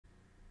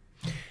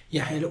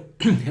Yeah, hello,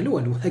 hello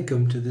and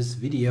welcome to this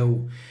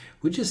video,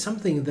 which is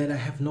something that I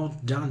have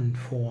not done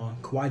for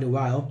quite a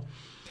while.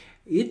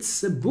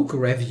 It's a book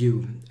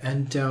review,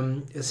 and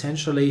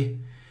essentially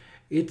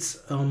it's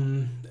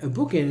a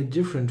book in a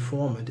different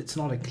format. It's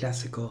not a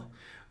classical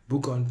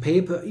book on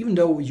paper, even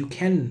though you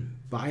can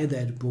buy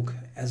that book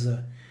as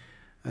a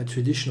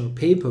traditional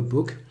paper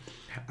book.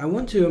 I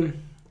want to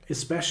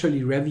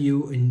especially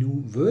review a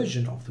new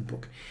version of the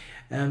book.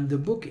 The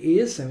book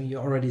is, I mean, you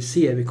already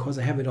see it because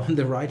I have it on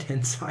the right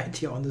hand side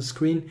here on the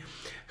screen,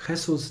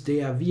 Jesus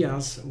de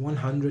Avia's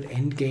 100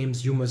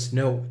 Endgames You Must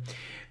Know.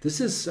 This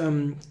is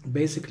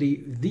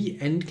basically the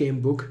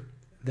endgame book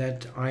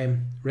that I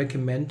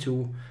recommend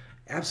to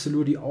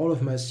absolutely all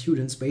of my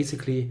students,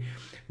 basically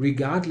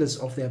regardless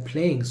of their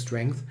playing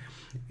strength.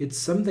 It's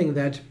something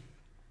that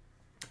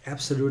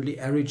absolutely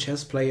every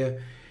chess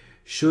player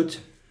should,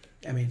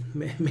 I mean,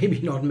 maybe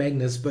not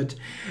Magnus, but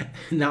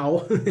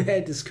now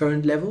at his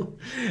current level,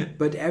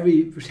 but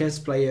every chess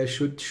player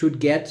should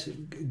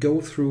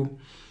go through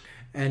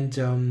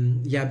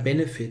and yeah,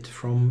 benefit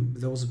from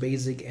those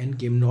basic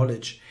endgame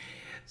knowledge.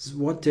 So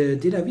what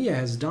De Avia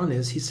has done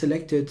is he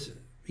selected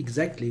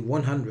exactly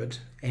 100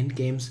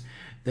 endgames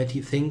that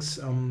he thinks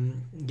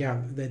yeah,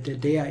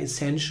 that they are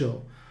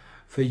essential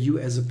for you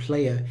as a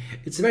player.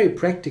 It's a very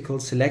practical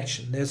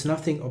selection. There's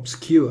nothing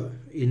obscure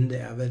in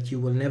there that you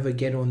will never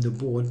get on the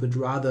board, but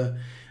rather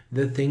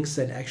the things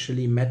that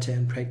actually matter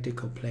in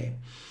practical play.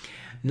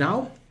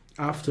 Now,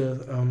 after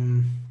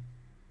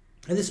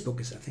this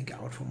book is, I think,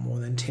 out for more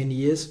than 10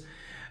 years,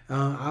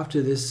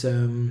 after this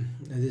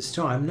this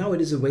time, now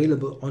it is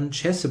available on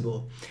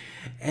Chessable.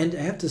 And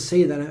I have to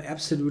say that I'm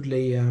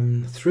absolutely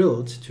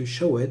thrilled to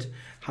show it,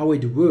 how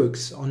it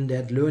works on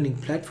that learning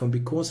platform,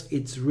 because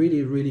it's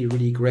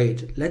really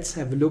great. Let's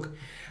have a look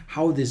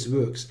how this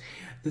works.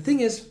 The thing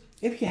is,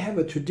 if you have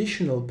a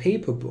traditional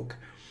paper book,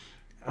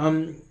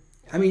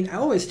 I mean, I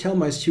always tell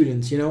my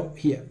students, you know,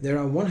 here, there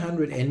are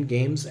 100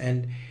 endgames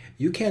and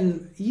you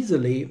can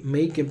easily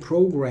make a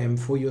program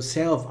for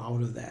yourself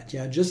out of that.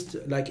 Yeah, just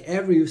like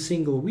every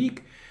single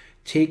week,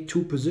 take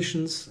 2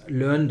 positions,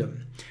 learn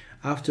them.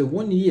 After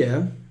 1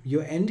 year,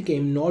 your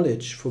endgame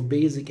knowledge for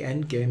basic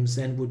endgames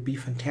then would be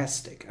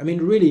fantastic. I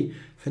mean, really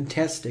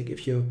fantastic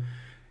if you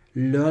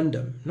learn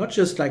them. Not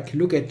just like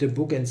look at the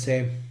book and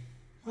say,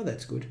 oh,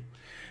 that's good,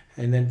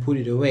 and then put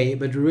it away,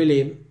 but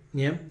really,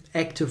 yeah,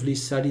 actively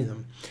study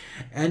them.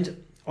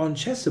 And on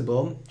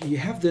Chessable, you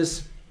have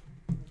this,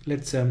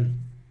 let's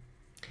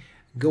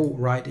go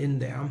right in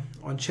there.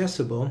 On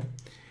Chessable,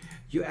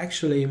 you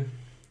actually,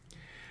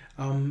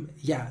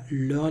 yeah,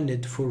 learn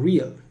it for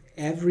real.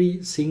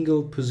 Every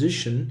single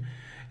position,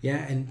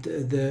 yeah, and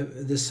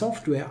the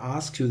software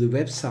asks you, the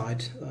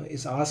website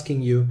is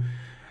asking you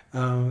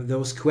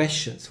those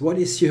questions. What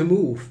is your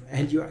move?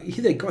 And you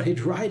either got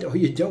it right or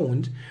you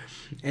don't.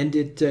 And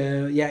it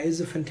yeah,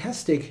 is a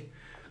fantastic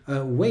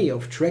way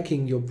of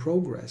tracking your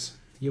progress.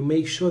 You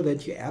make sure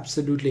that you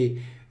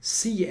absolutely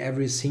see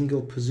every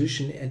single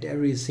position and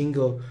every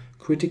single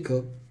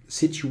critical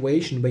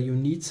situation where you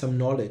need some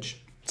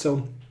knowledge.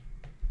 So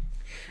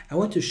I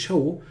want to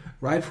show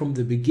right from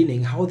the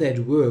beginning how that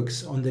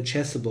works on the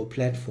Chessable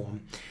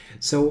platform.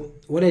 So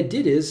what I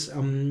did is,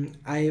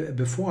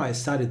 before I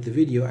started the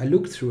video, I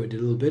looked through it a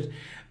little bit,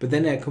 but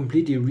then I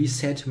completely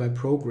reset my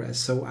progress.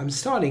 So I'm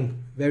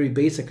starting very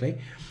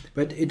basically,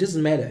 but it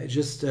doesn't matter. It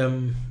just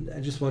I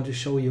just want to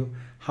show you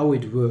how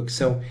it works.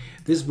 So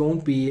this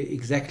won't be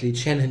exactly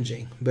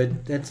challenging,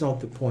 but that's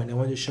not the point. I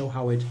want to show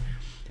how it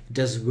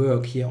does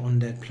work here on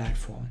that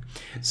platform.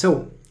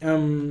 So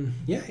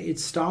yeah, it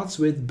starts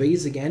with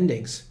basic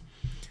endings.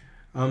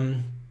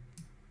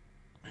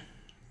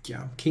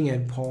 Yeah, king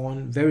and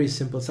pawn, very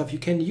simple stuff. You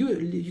can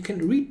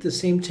read the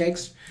same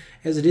text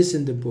as it is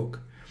in the book,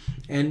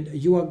 and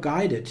you are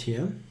guided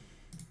here.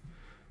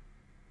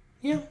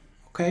 Yeah,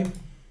 okay.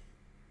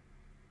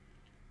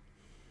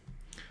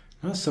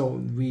 So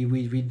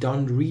we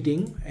done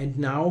reading, and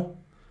now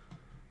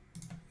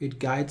it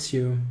guides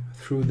you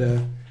through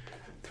the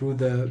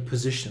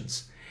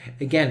positions.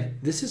 Again,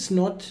 this is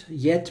not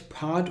yet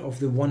part of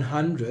the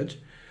 100,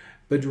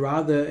 but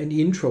rather an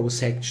intro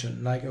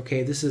section. Like,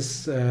 okay, this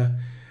is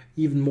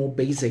even more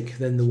basic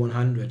than the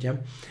 100, yeah.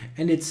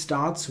 And it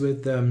starts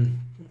with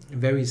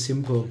very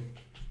simple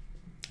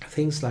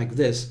things like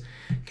this.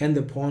 Can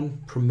the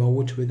pawn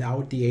promote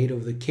without the aid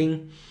of the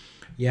king?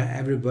 Yeah,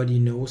 everybody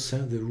knows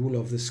the rule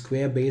of the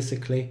square,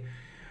 basically.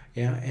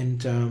 Yeah,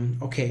 and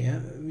okay,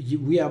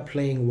 we are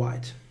playing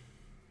white.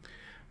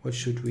 What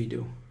should we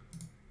do?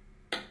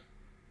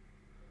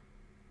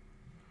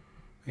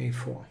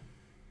 A4.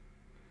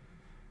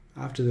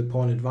 After the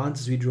pawn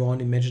advances, we draw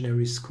an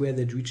imaginary square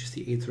that reaches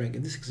the 8th rank.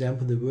 In this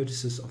example, the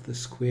vertices of the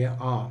square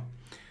are,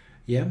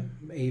 yeah,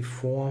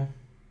 A4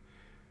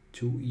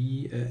 to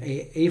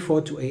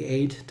A4 to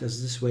A8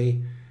 does this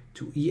way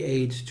to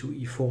E8 to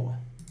E4.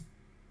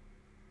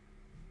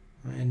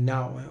 And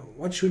now,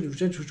 what should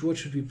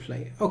we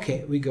play?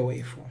 Okay, we go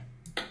A4,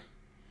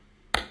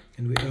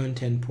 and we earn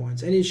 10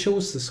 points. And it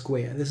shows the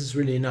square. This is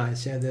really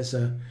nice. Yeah, there's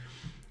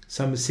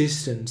some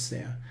assistance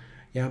there.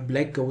 Yeah,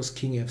 black goes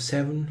king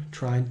f7,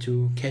 trying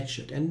to catch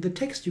it. And the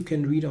text you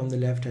can read on the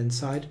left hand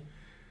side.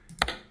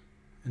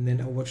 And then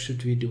what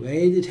should we do?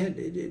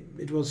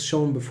 It was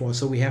shown before,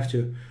 so we have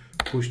to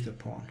push the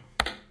pawn.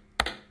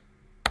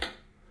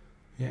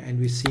 Yeah, and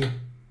we see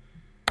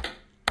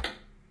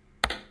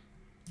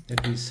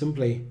that we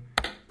simply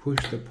push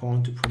the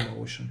pawn to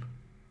promotion.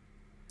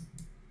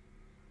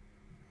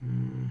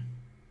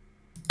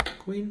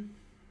 Queen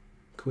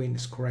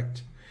is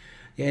correct.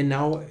 Yeah, and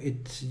now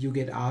you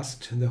get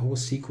asked the whole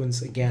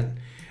sequence again.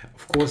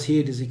 Of course,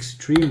 here it is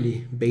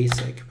extremely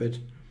basic, but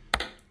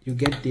you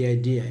get the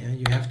idea. Yeah?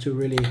 You have to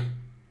really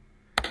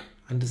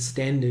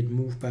understand it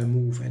move by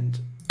move and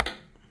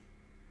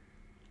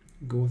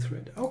go through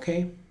it.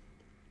 Okay.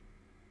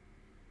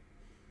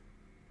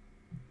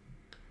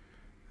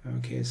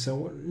 Okay,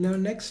 so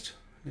learn next.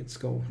 Let's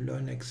go.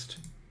 Learn next.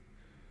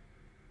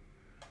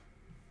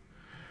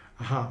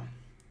 Aha.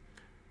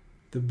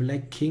 The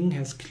black king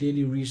has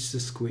clearly reached the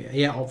square.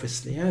 Yeah,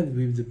 obviously. Yeah,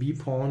 with the b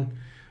pawn,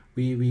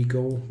 we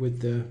go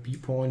with the b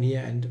pawn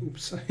here, and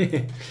oops,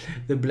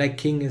 the black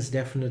king is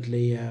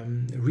definitely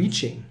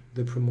reaching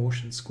the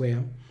promotion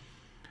square.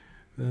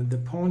 The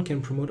pawn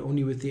can promote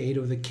only with the aid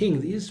of the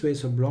king. These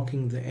ways are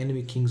blocking the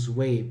enemy king's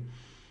way.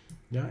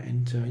 Yeah,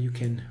 and you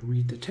can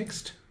read the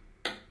text.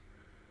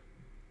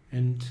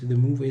 And the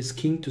move is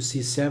king to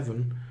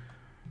c7,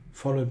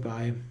 followed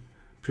by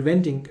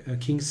preventing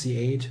king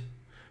c8,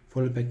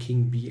 followed by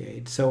king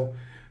b8. So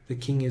the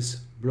king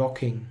is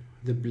blocking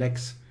the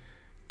black's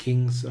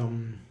king's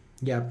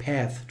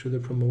path to the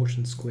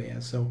promotion square.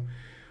 So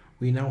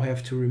we now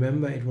have to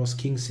remember it was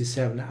king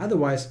c7.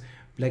 Otherwise,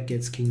 black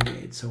gets king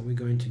d8. So we're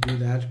going to do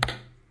that.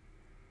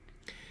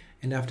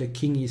 And after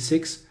king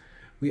e6,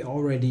 we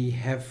already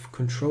have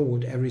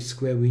controlled every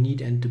square we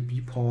need, and the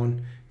b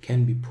pawn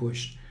can be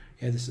pushed.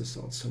 Yeah, this is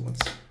also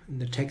what's in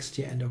the text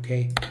here. And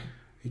okay,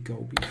 we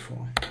go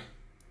b4.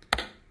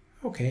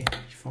 Okay,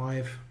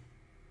 b5.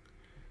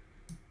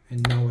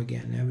 And now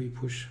again, we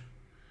push.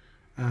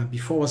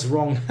 Before was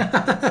wrong.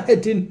 I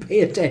didn't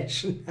pay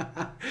attention.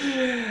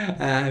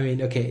 I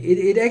mean, okay,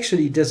 it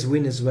actually does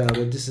win as well,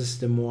 but this is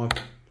the more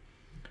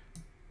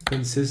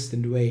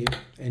consistent way.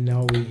 And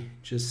now we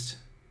just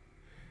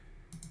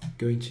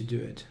going to do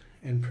it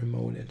and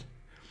promote it.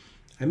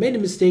 I made a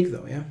mistake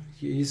though, yeah?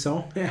 You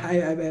saw?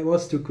 I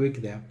was too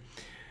quick there.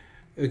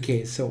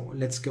 Okay, so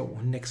let's go.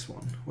 Next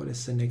one. What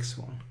is the next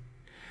one?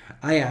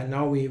 Ah yeah,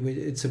 now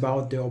it's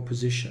about the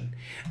opposition.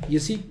 You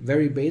see,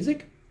 very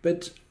basic,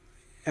 but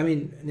I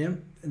mean, yeah,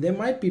 there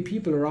might be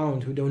people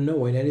around who don't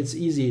know it, and it's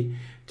easy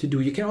to do.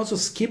 You can also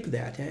skip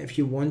that, yeah, if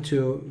you want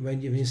to.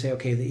 When you say,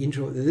 okay, the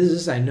intro, this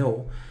is I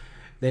know,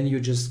 then you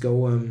just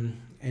go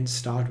and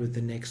start with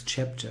the next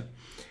chapter.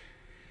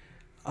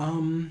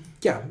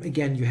 Yeah,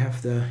 again, you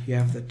have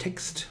the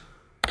text,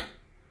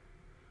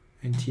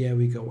 and here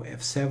we go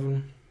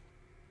f7.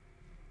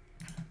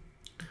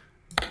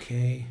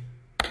 Okay,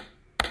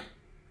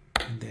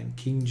 and then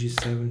king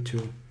g7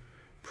 to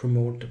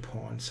promote the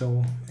pawn.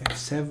 So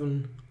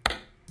f7,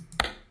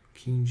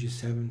 king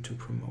g7 to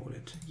promote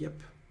it. Yep,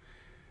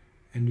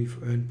 and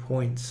we've earned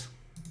points.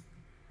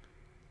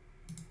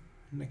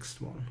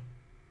 Next one.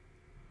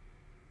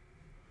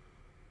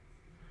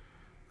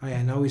 Ah,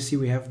 yeah, now we see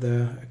we have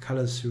the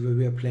colors where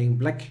we are playing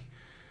black.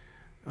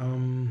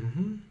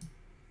 And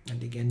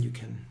again, you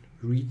can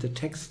read the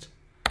text.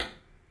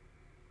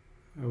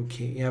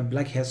 Okay, yeah,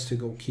 black has to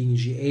go king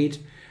g8,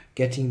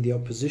 getting the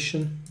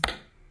opposition.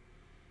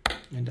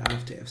 And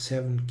after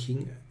f7,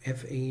 king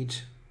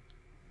f8.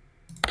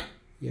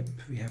 Yep,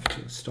 we have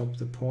to stop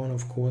the pawn,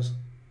 of course.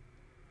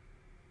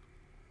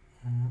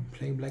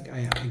 Playing black, ah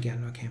yeah,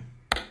 again, okay.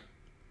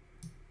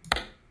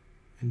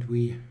 And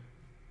we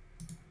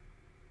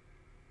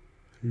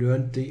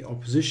learned the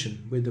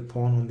opposition with the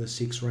pawn on the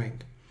 6th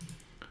rank.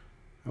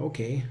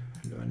 Okay,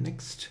 learn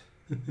next.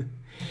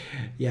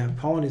 Yeah,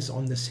 pawn is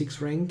on the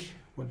 6th rank.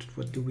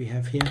 What do we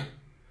have here?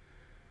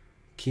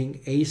 King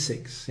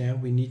a6. Yeah,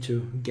 we need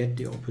to get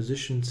the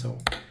opposition. So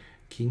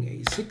king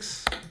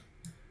a6.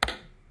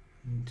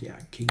 And yeah,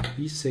 king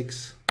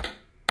b6.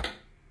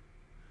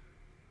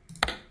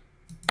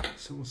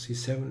 So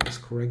c7 is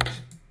correct.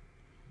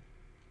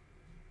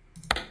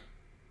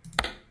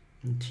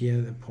 And here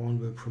the pawn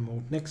will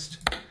promote next.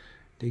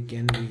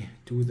 Again, we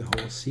do the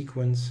whole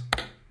sequence.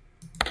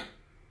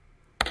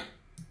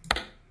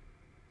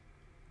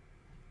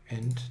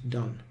 And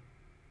done.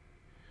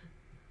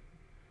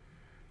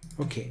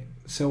 Okay,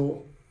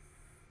 so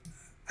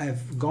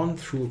I've gone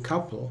through a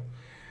couple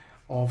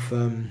of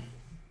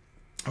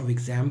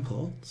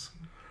examples,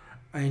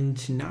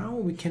 and now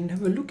we can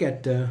have a look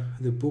at the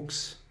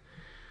books.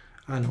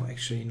 Ah, no,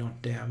 actually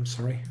not there. I'm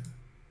sorry.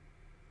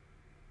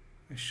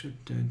 I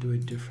should do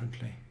it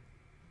differently.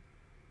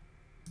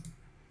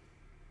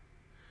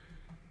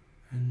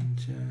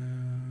 And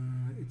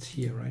it's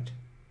here, right?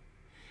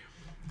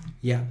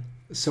 Yeah.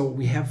 So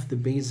we have the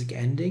basic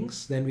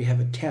endings, then we have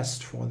a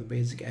test for the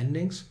basic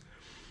endings,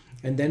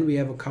 and then we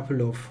have a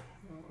couple of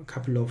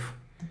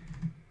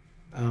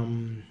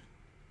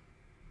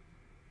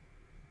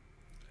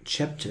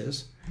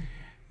chapters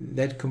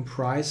that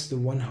comprise the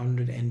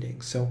 100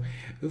 endings. So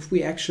if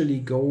we actually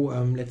go,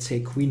 let's say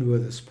queen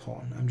versus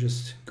pawn, I'm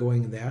just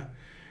going there.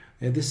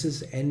 This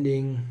is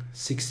ending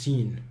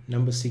 16,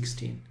 number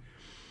 16.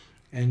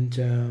 And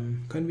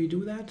can we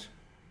do that?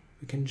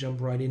 We can jump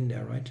right in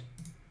there, right?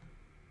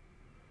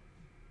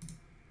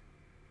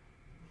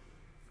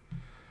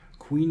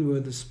 Queen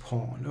versus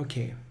pawn,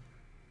 okay.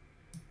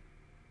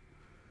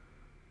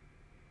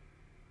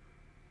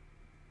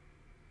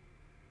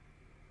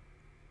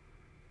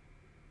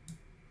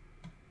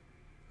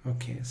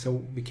 Okay,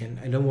 so we can,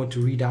 I don't want to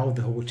read out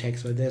the whole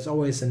text, but there's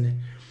always a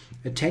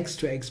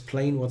text to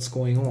explain what's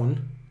going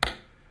on.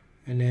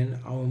 And then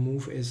our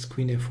move is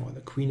queen f4.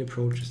 The queen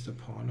approaches the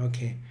pawn.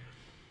 Okay.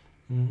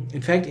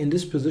 In fact, in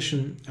this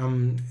position,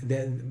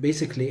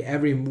 basically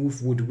every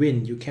move would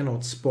win. You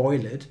cannot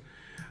spoil it,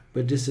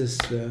 but this is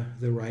the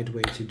right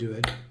way to do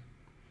it.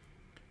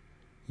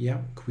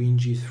 Yeah, queen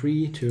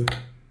g3 to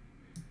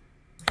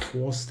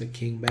force the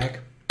king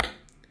back.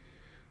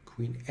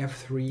 Queen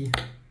f3,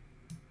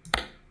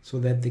 so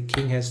that the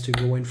king has to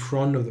go in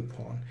front of the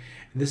pawn.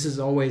 And this is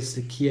always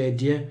the key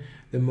idea.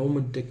 The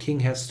moment the king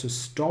has to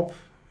stop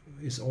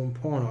his own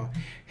pawn or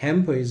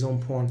hamper his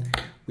own pawn,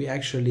 we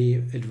actually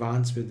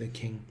advance with the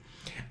king.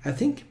 I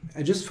think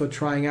just for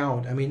trying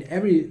out, I mean,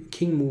 every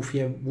king move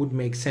here would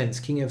make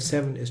sense. King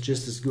f7 is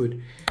just as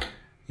good.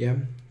 Yeah,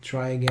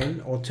 try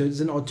again, or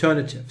it's an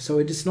alternative, so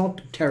it is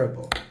not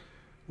terrible.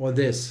 Or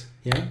this,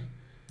 yeah.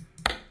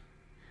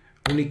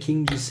 Only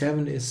king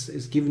g7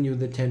 is giving you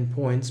the 10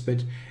 points,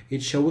 but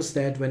it shows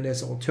that when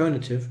there's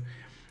alternative,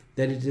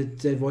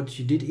 that what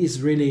you did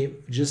is really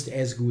just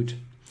as good.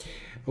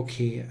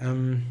 Okay,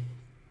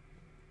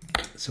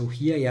 so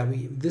here, yeah,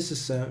 this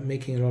is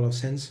making a lot of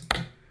sense.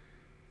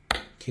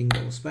 King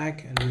goes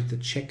back, and with the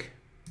check,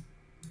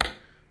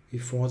 we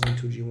force him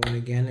to g1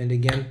 again, and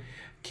again,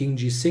 king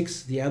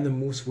g6. The other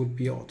moves would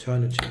be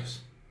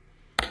alternatives.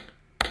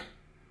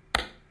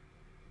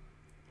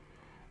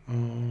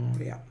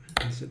 Yeah,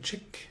 it's a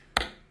check.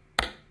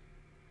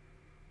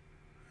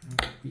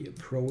 We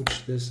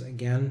approach this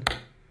again.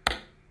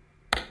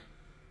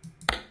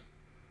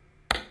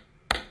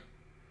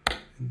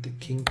 And the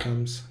king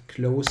comes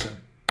closer.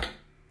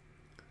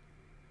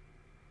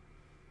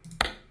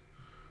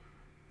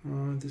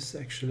 This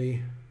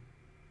actually,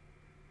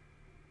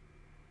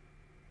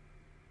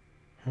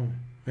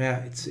 yeah,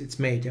 it's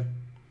made, yeah.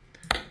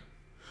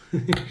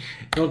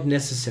 Not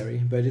necessary,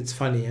 but it's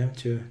funny, yeah,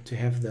 to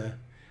have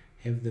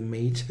the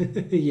mate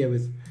here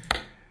with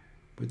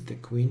the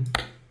queen.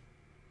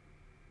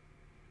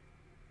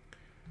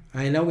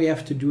 I know we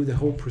have to do the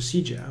whole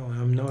procedure.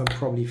 I'm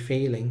probably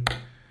failing.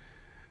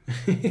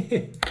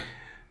 I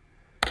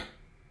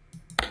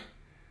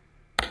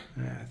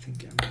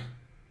think I'm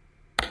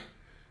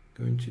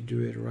going to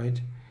do it right.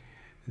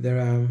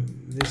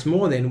 There's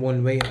more than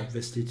one way,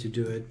 obviously, to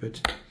do it, but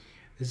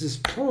this is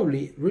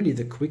probably really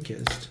the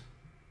quickest.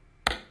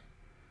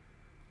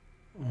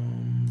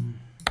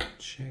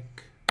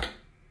 Check.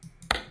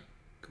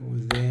 Go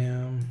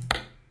there.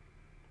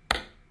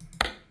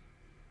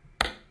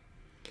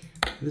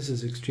 This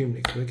is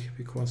extremely quick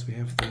because we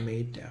have the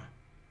mate there.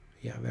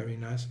 Yeah, very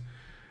nice.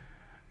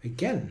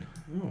 Again,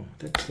 oh,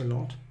 that's a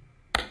lot.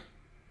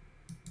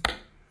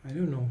 I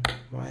don't know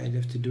why I'd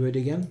have to do it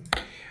again.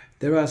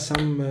 There are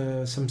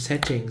some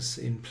settings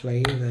in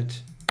play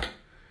that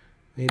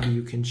maybe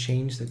you can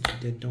change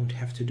that you don't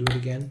have to do it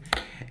again.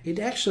 It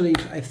actually,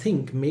 I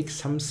think, makes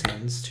some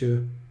sense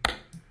to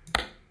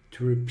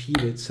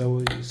repeat it, so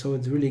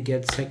it really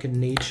gets second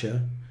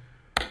nature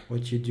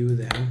what you do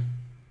there.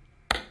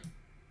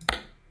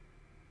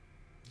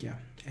 Yeah,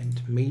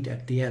 and mate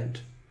at the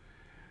end.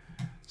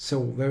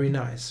 So very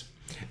nice.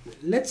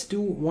 Let's do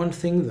one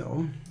thing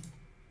though.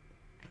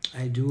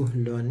 I do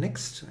learn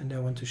next, and I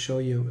want to show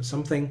you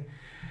something.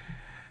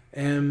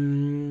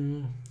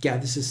 Yeah,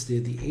 this is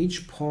the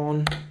H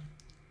pawn.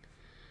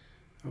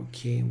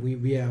 Okay,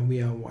 we are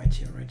white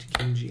here, right?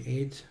 King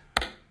g8,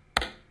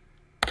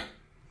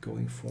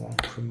 going for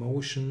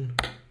promotion.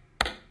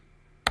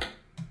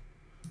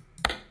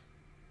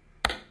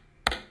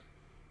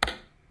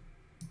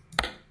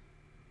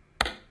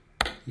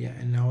 Yeah,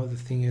 and now the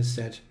thing is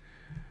that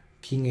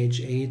King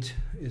h8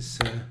 is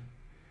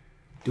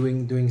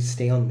doing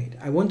stalemate.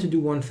 I want to do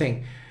one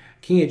thing.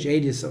 King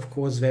h8 is of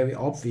course very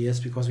obvious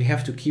because we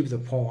have to keep the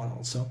pawn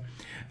also.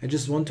 I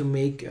just want to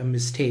make a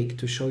mistake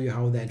to show you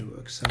how that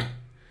works. So,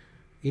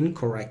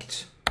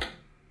 incorrect.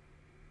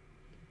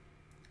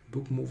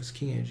 Book move is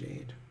King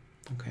h8.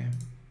 Okay.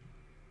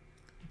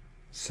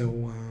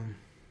 So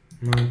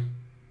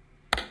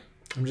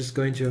I'm just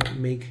going to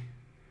make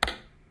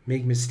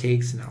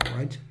mistakes now,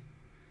 right?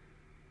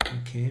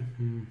 Okay.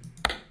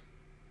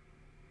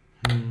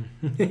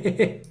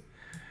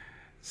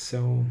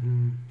 So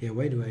yeah,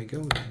 where do I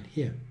go then?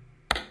 Here.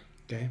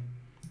 Okay.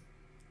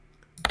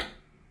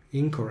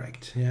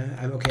 Incorrect.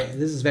 Yeah. Okay.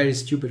 This is very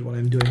stupid what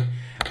I'm doing.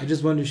 I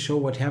just want to show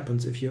what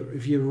happens if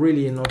you're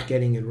really not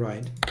getting it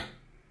right.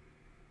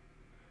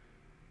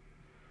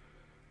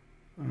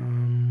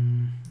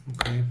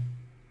 Okay.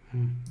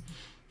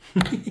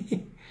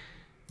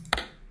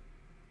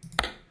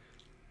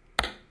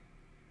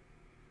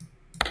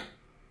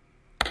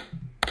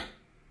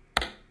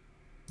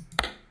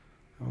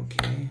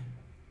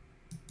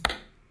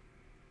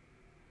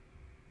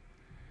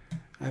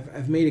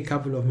 I've made a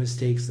couple of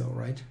mistakes though,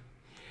 right?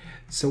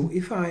 So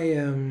if I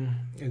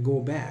go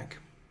back,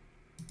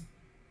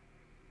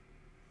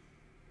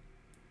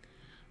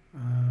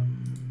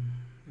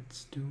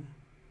 let's do,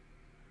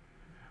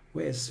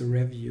 where's the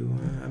review?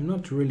 I'm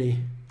not really,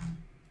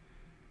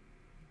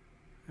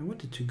 I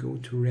wanted to go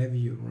to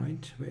review,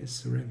 right?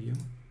 Where's the review?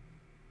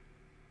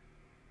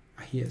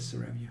 Here's the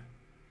review.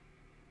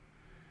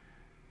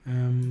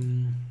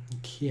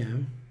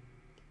 Here,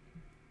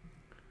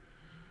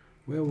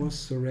 where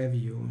was the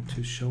review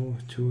to show,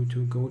 to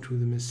go to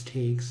the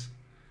mistakes?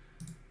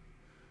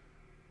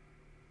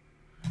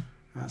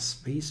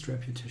 Spaced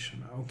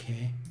repetition,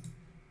 okay.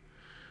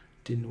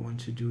 Didn't want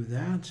to do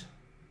that.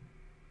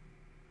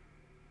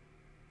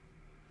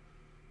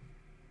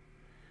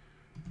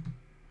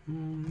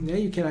 Yeah,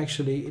 you can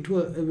actually, it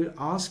will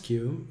ask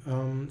you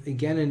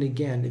again and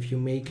again if you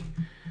make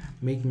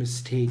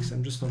mistakes.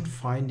 I'm just not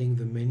finding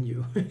the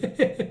menu.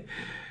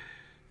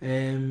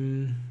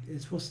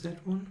 It was that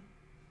one.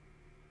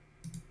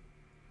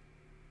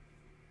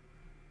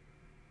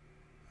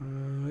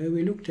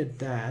 We looked at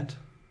that.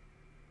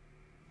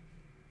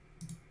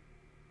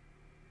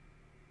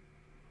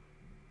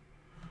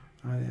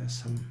 There are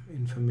some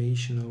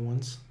informational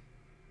ones.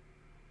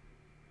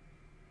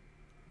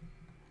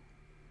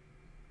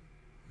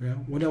 Yeah,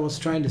 what I was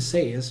trying to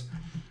say is,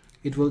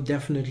 it will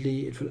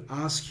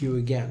ask you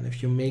again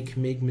if you make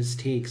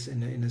mistakes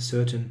in a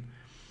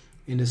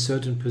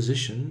certain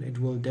position. It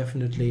will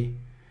definitely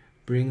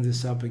bring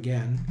this up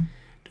again.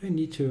 Do I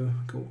need to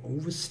go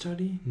over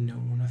study? No,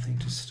 nothing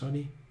to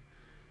study.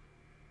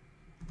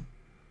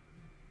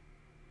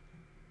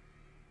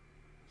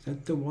 Is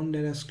that the one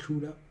that I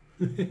screwed up?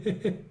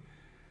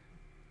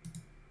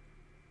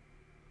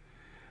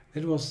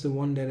 That was the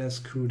one that I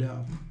screwed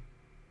up.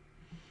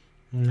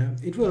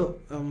 It will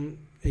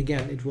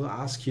again, it will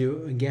ask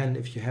you again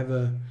if you have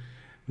a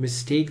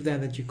mistake there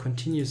that you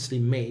continuously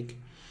make.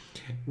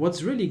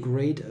 What's really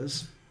great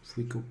is, if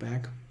we go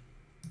back,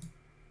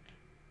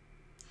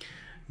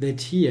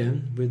 that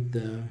here with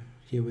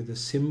the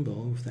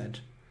symbol of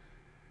that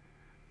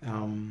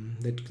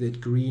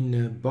that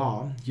green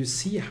bar, you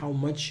see how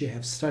much you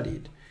have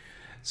studied.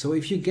 So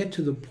if you get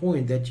to the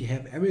point that you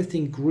have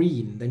everything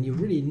green, then you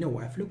really know,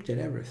 I've looked at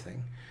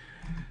everything.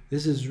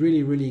 This is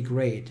really, really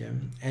great.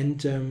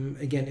 And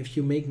again, if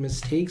you make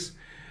mistakes,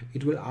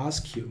 it will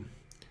ask you.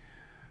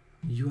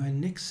 You are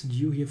next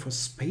due here for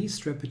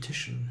spaced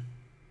repetition.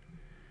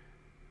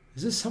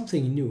 This is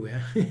something new.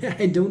 Yeah?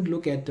 I don't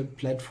look at the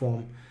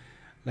platform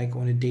like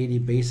on a daily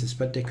basis,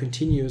 but they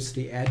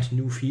continuously add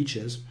new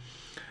features.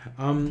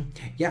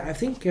 Yeah, I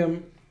think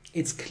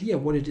it's clear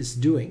what it is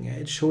doing.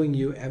 It's showing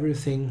you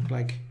everything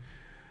like,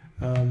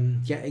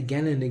 yeah,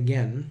 again and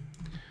again.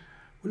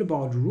 What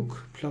about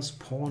rook plus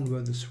pawn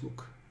versus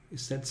rook?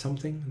 Is that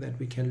something that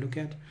we can look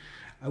at?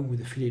 Oh, with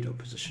affiliate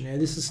opposition. Yeah,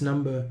 this is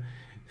number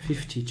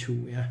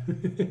 52. Yeah.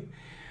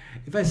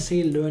 If I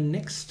say learn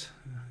next,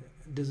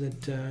 does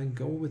it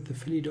go with the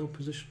affiliate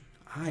opposition?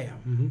 Ah, yeah.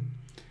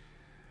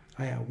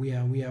 Ah,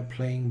 yeah. We are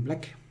playing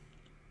black.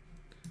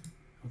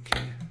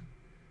 Okay.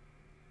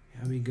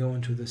 Yeah, we go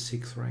into the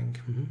 6th rank.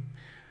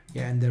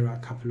 Yeah, and there are a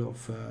couple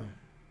of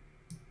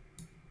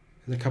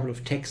there's a couple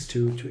of texts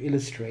to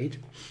illustrate.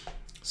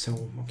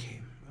 So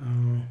okay,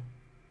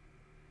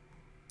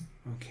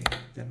 okay,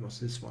 that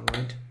was this one,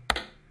 right?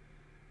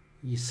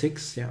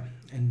 E6, yeah.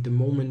 And the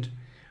moment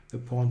the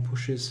pawn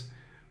pushes,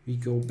 we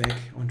go back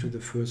onto the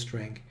 1st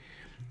rank.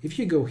 If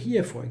you go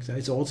here, for example,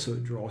 it's also a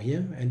draw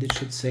here, and it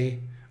should say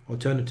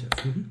alternative.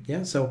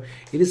 Yeah, so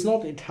it is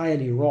not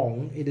entirely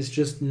wrong. It is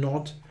just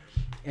not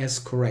as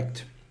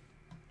correct.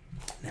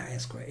 Nah,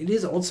 as correct. It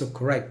is also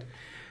correct.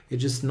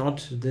 It's just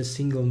not the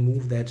single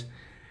move that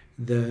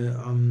the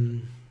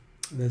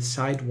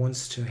side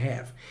wants to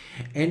have.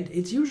 And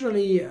it's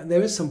usually,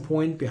 there is some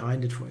point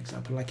behind it. For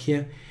example, like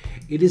here,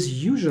 it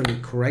is usually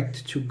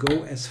correct to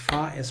go as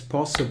far as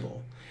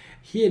possible.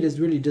 Here it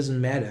really doesn't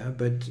matter,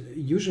 but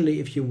usually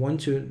if you want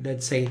to,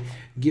 let's say,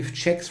 give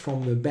checks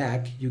from the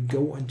back, you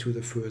go into the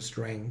 1st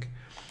rank,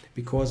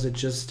 because it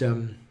just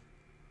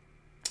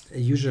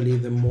usually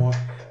the more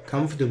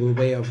comfortable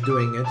way of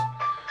doing it.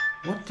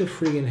 What the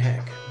friggin'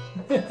 heck?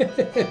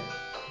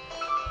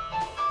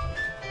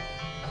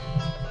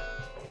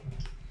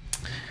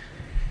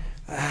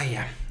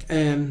 Yeah.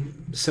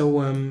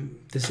 So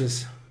this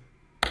is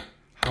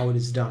how it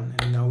is done,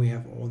 and now we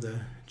have all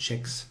the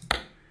checks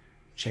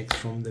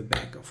from the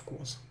back, of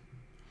course.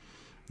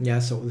 Yeah,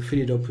 so the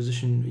affiliate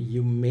opposition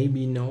you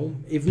maybe know.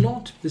 If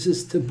not, this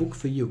is the book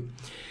for you.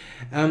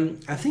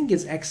 I think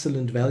it's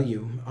excellent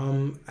value.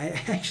 I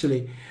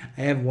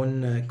have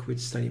one quick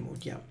study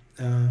mode. Yeah.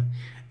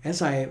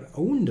 As I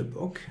own the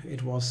book,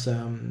 it was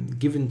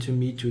given to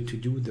me to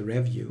do the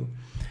review.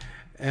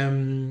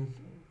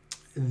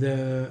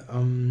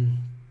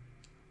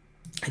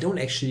 I don't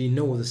actually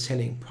know the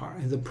selling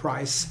part, the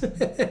price.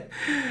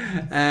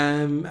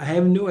 I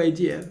have no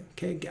idea.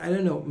 Okay, I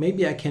don't know.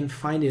 Maybe I can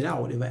find it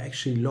out if I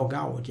actually log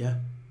out. Yeah,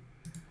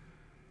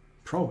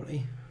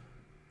 probably.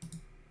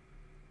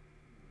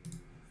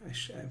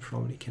 I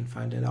probably can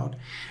find it out.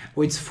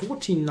 Oh, it's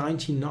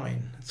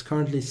 $14.99. It's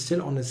currently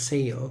still on a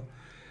sale.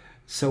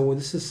 So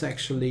this is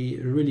actually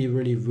really,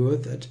 really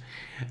worth it.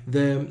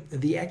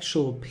 The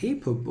actual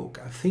paper book,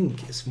 I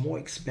think, is more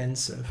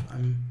expensive.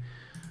 I'm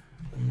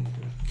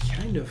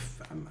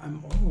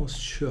almost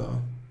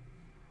sure.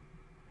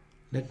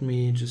 Let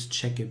me just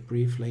check it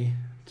briefly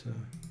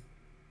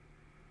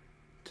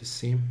to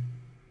see.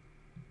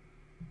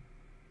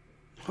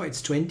 Oh,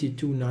 it's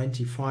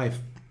 $22.95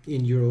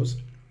 in euros.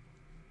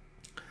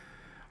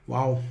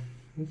 Wow.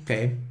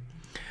 Okay.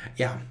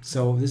 Yeah.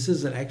 So this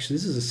is this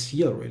is a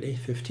steal, really.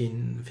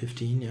 15.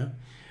 Yeah.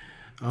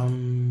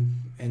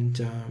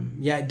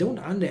 Yeah. Don't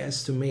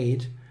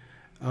underestimate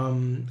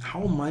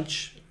how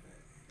much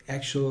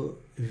actual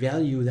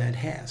value that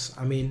has.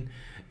 I mean,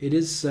 it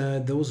is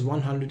those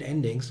 100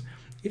 endings.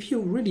 If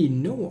you really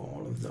know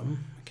all of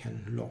them, I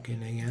can log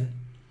in again.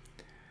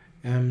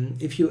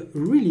 If you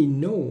really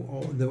know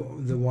all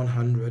the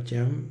 100,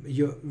 yeah,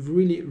 you're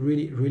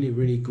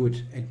really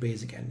good at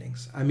basic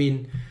endings. I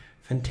mean,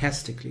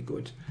 fantastically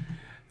good.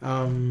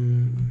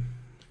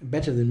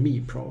 Better than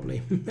me,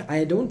 probably.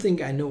 I don't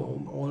think I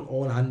know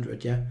all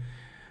 100. Yeah,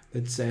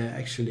 that's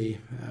actually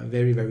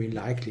very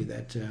likely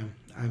that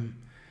I'm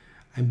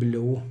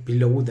below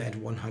that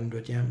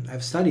 100. Yeah,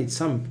 I've studied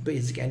some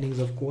basic endings,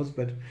 of course,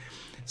 but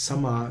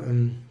some are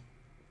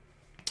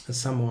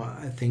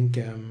I think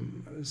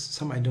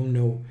some I don't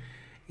know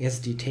as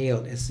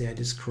detailed as they are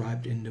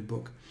described in the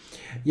book.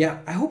 Yeah,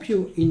 I hope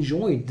you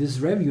enjoyed this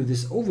review,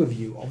 this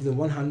overview of the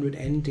 100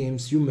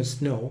 endgames you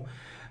must know.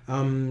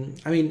 I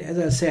mean, as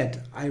I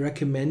said, I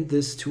recommend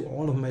this to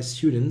all of my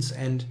students,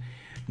 and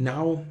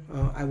now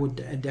I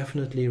would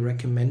definitely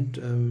recommend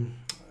I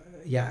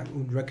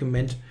would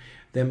recommend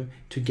them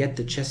to get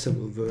the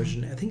Chessable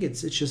version. I think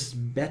it's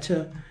just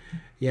better,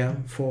 yeah,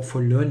 for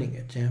learning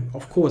it. Yeah,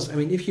 of course. I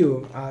mean, if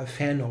you are a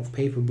fan of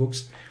paper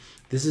books,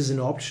 this is an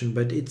option,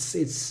 but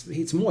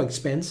it's more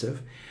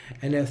expensive.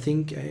 And I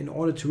think in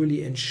order to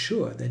really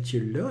ensure that you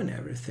learn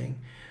everything,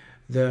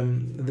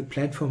 the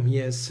platform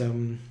here is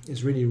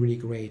really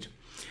great.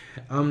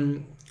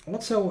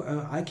 Also,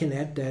 I can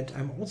add that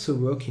I'm also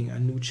working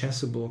on new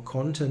Chessable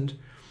content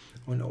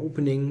on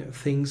opening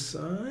things.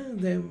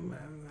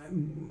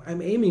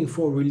 I'm aiming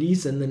for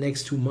release in the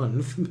next 2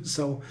 months,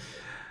 so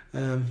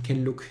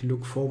can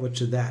look forward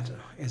to that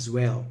as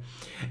well.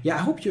 Yeah, I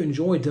hope you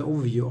enjoyed the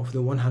overview of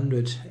the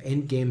 100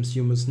 endgames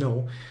you must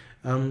know.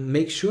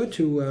 Make sure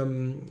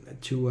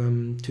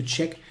to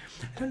check.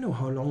 I don't know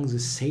how long the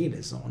sale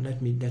is on.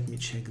 Let me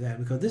check that,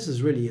 because this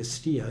is really a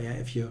steal. Yeah,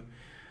 if you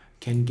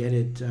can get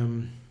it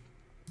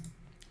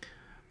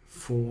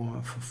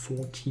for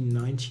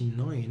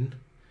 $14.99.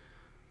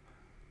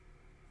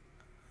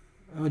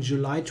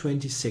 July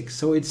 26th.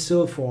 So it's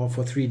still for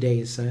 3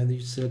 days. You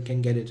still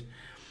can get it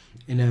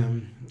in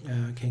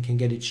can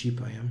get it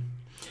cheaper.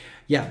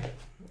 Yeah.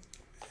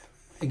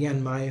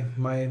 Again, my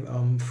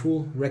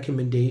full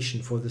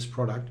recommendation for this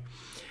product.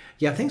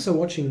 Yeah, thanks for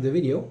watching the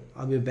video.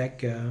 I'll be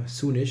back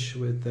soonish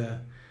with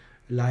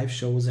live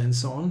shows and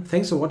so on.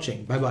 Thanks for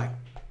watching. Bye bye.